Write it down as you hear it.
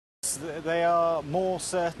they are more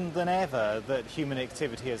certain than ever that human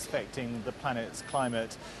activity is affecting the planet's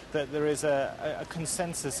climate, that there is a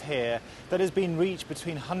consensus here that has been reached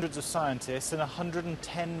between hundreds of scientists and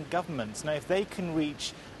 110 governments. Now, if they can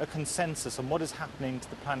reach a consensus on what is happening to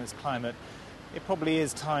the planet's climate, it probably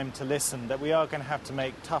is time to listen, that we are going to have to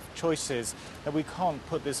make tough choices, that we can't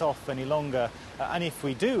put this off any longer. And if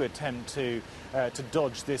we do attempt to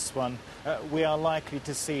dodge this one, we are likely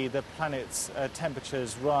to see the planet's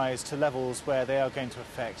temperatures rise to levels where they are going to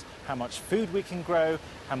affect how much food we can grow,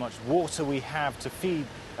 how much water we have to feed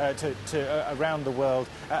around the world.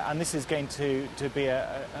 And this is going to be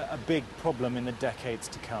a big problem in the decades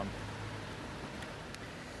to come.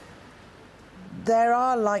 There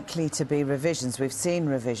are likely to be revisions. We've seen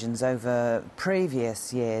revisions over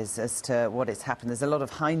previous years as to what has happened. There's a lot of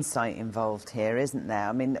hindsight involved here, isn't there?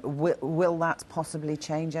 I mean, will that possibly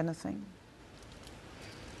change anything?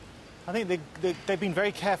 I think they've been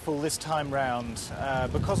very careful this time round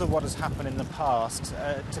because of what has happened in the past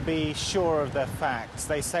to be sure of their facts.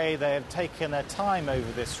 They say they have taken their time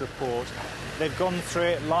over this report. They've gone through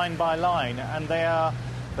it line by line, and they are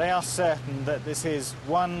certain that this is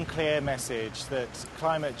one clear message, that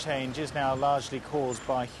climate change is now largely caused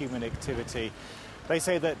by human activity. They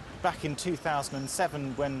say that back in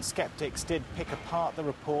 2007, when sceptics did pick apart the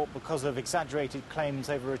report because of exaggerated claims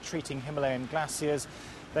over retreating Himalayan glaciers,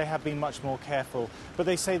 they have been much more careful. But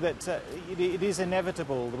they say that it is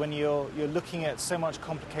inevitable when you're looking at so much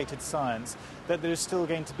complicated science that there is still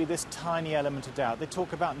going to be this tiny element of doubt. They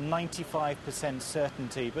talk about 95%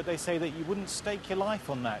 certainty, but they say that you wouldn't stake your life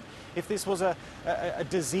on that. If this was a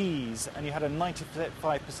disease and you had a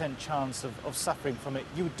 95% chance of suffering from it,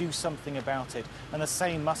 you would do something about it. And the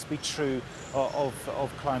same must be true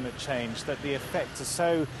of climate change, that the effects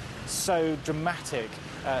are so dramatic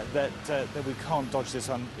that we can't dodge this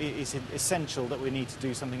on. It's essential that we need to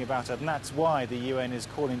do something about it, and that's why the UN is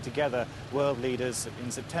calling together world leaders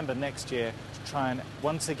in September next year to try and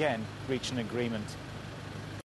once again reach an agreement.